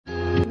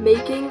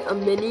making a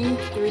mini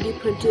 3D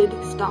printed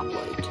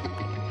stoplight.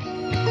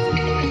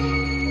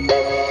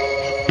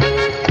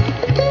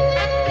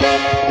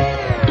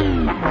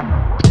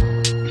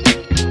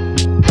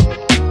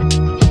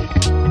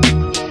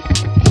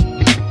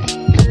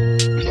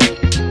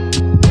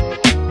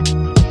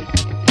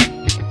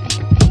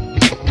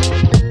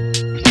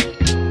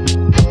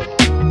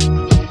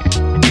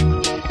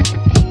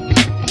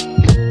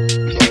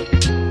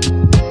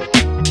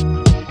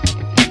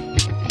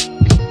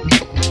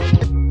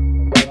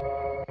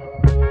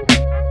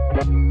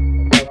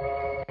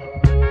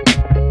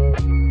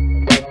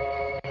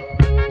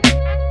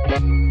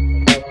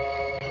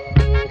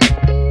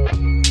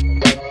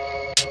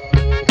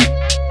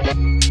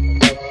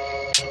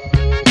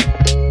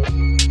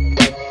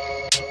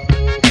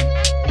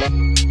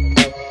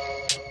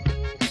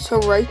 So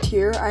right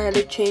here, I had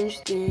to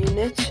change the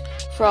units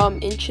from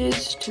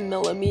inches to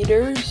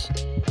millimeters,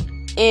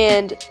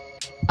 and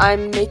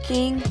I'm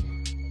making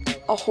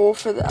a hole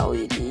for the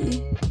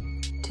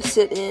LED to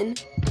sit in.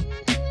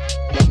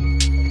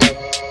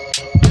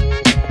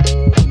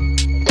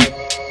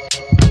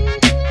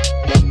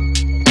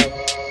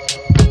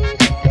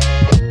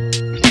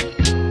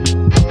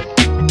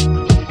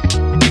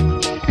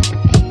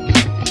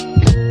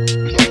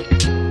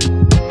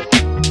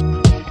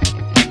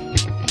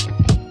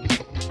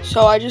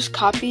 So I just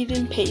copied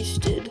and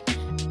pasted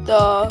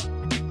the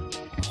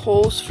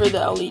holes for the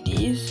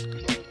LEDs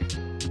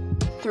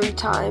 3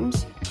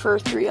 times for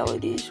 3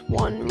 LEDs.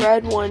 1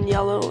 red, 1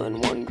 yellow, and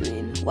 1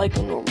 green, like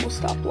a normal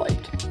stoplight.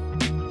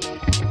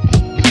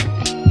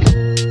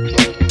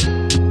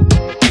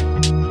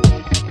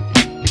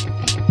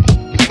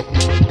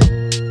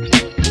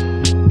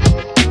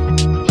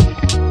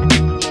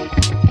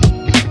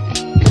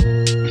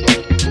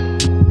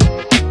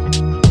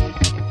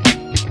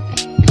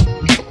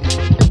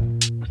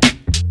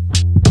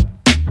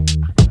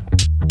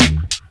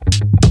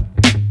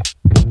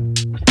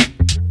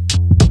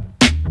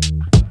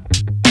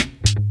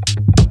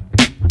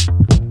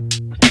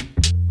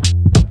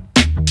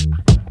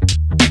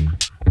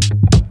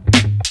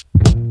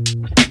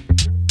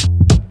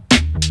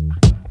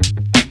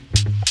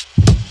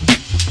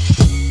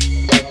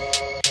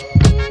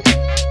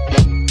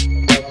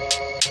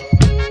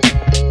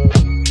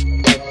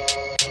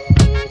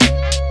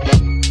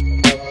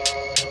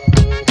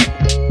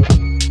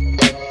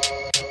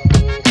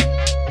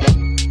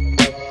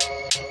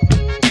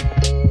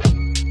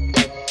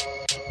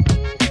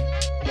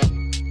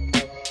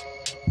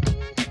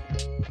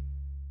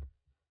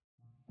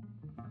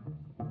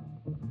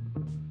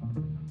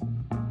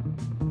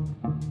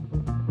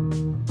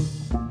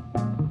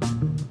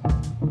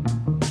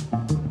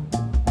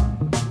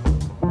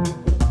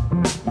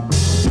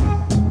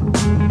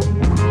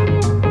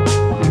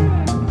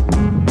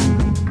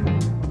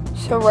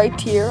 So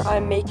right here,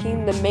 I'm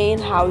making the main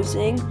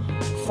housing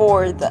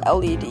for the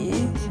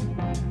LEDs.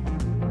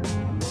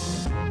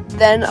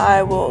 Then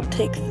I will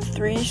take the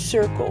 3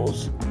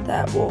 circles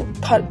that will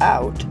cut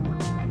out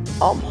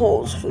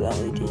holes for the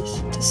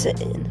LEDs to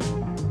sit in.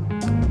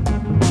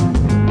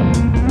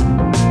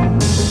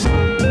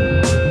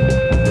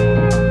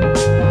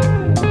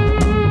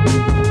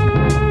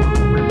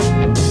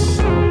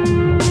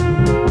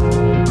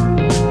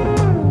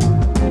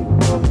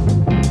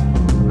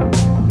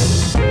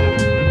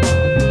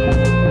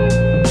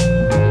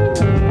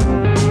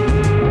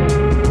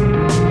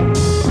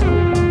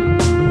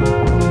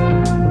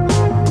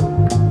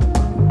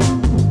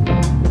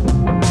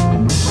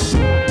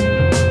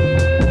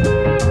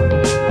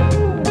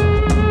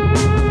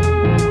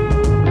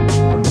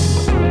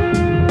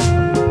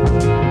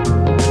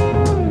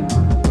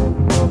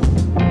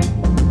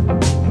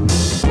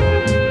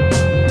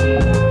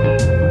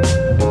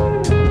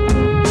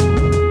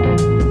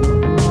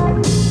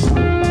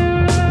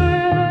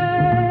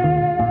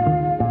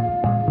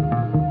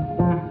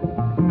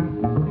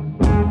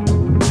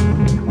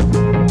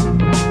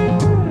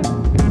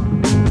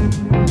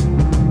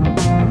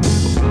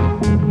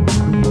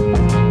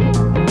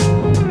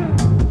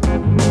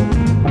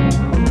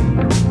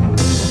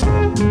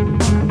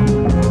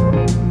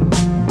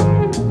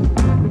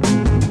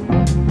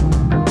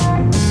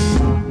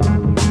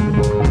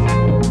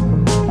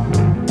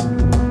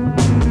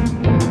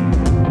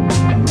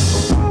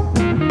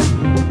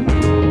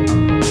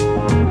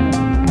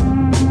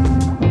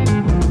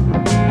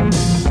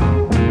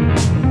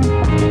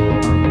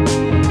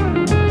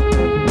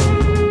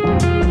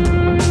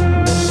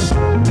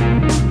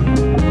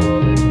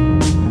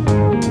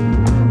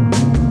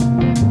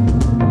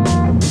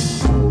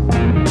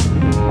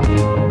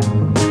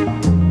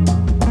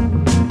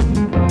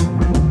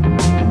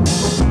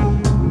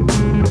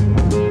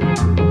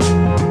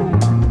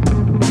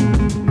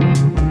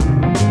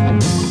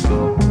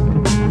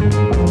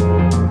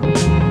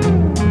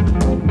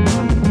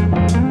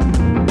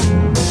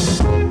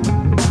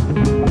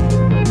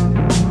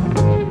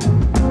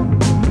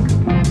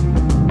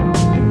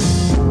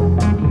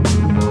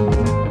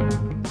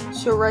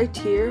 So right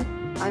here,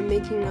 I'm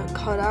making a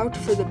cutout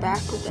for the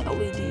back of the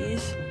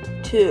LEDs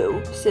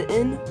to sit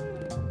in.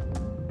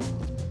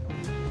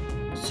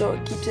 so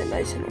it keeps it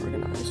nice and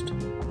organized.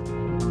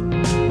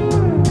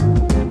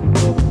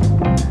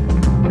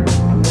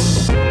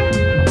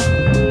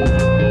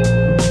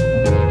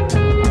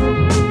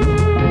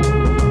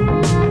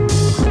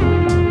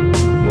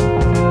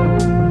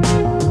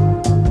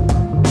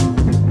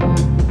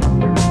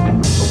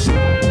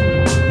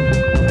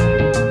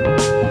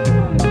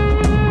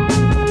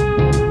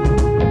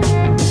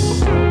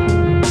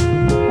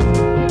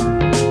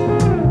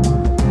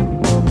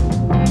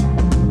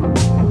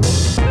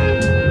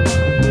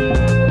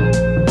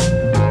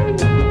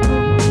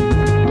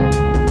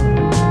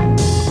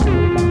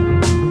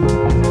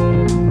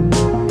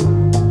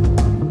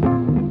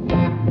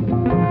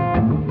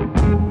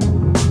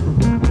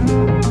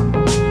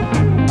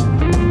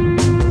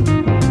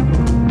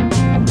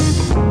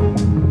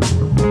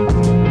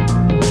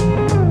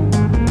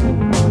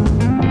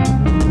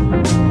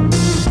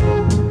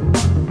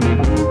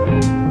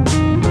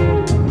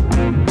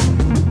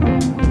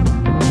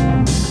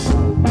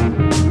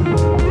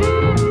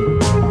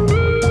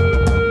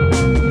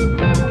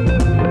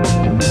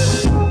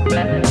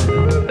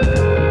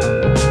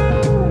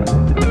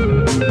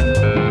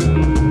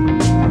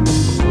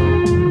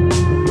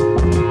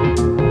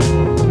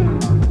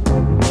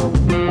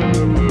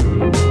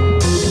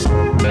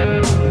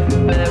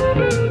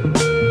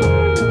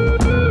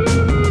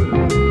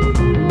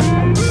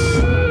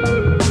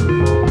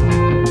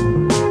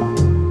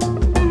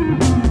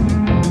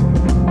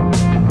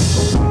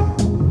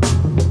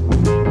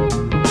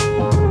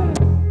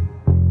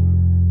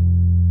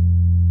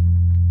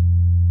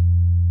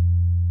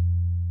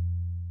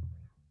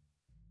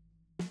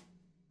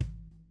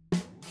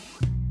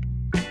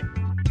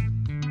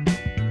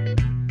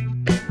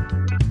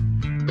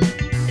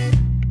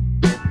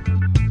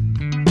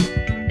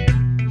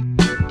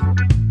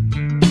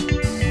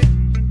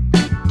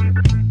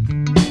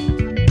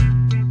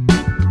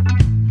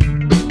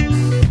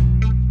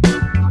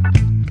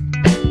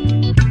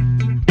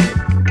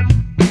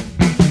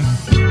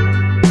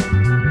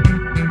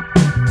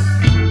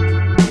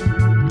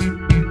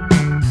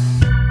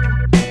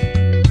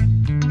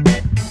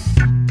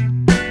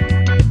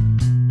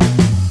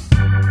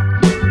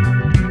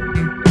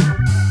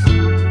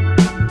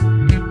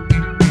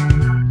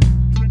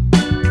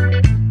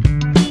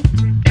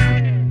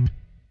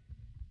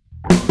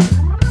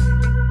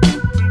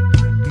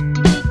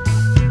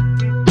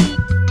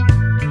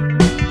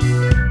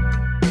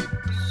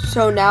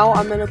 So now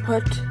I'm going to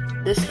put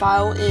this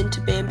file into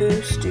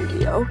Bamboo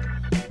Studio,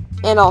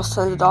 and I'll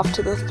send it off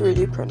to the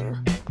 3D printer.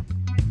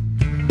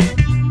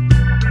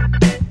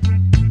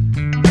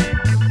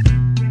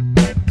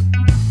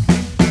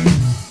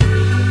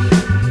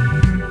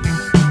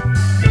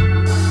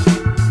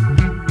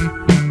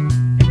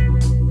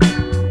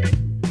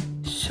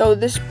 So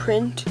this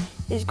print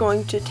is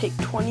going to take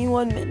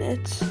 21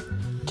 minutes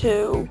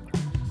to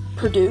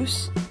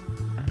produce.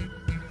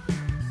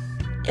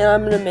 And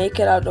I'm going to make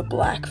it out of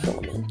black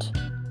filament.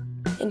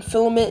 And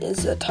filament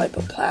is a type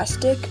of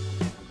plastic.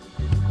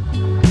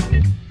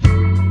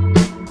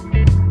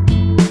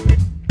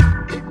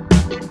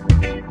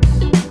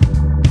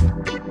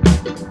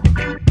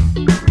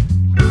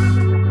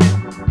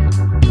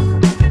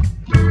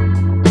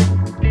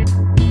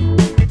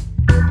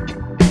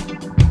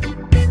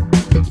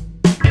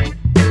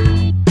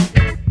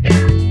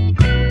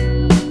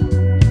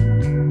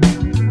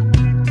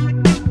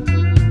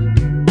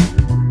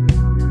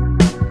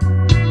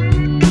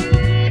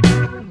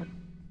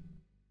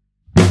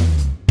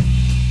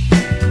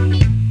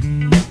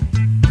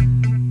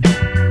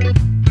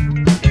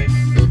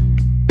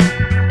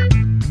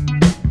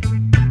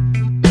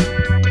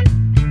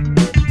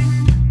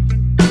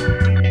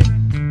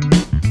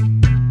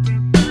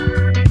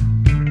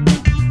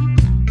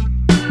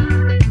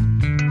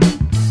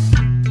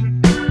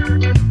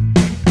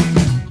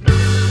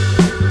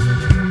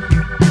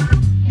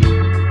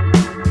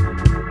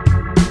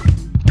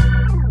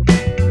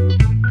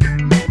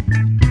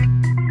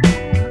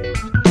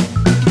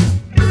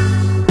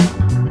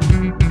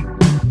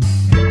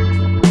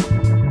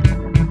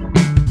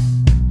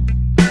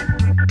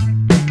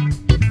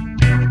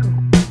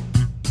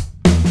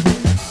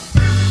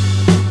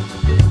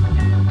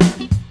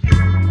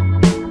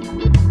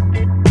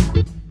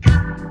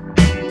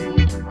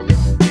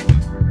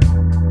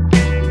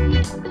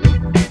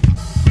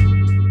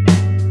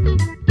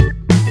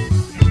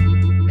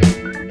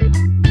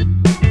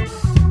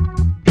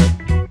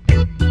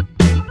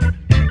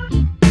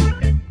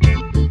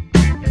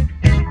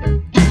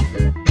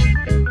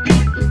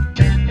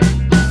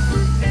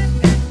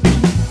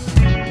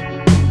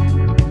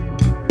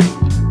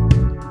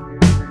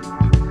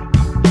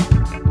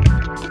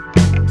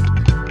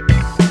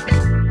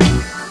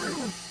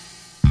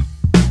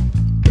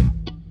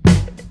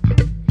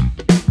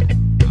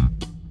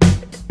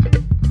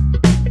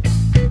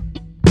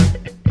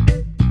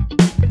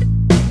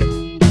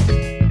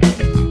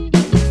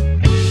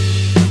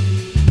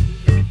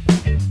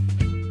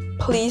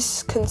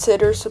 Please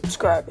consider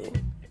subscribing.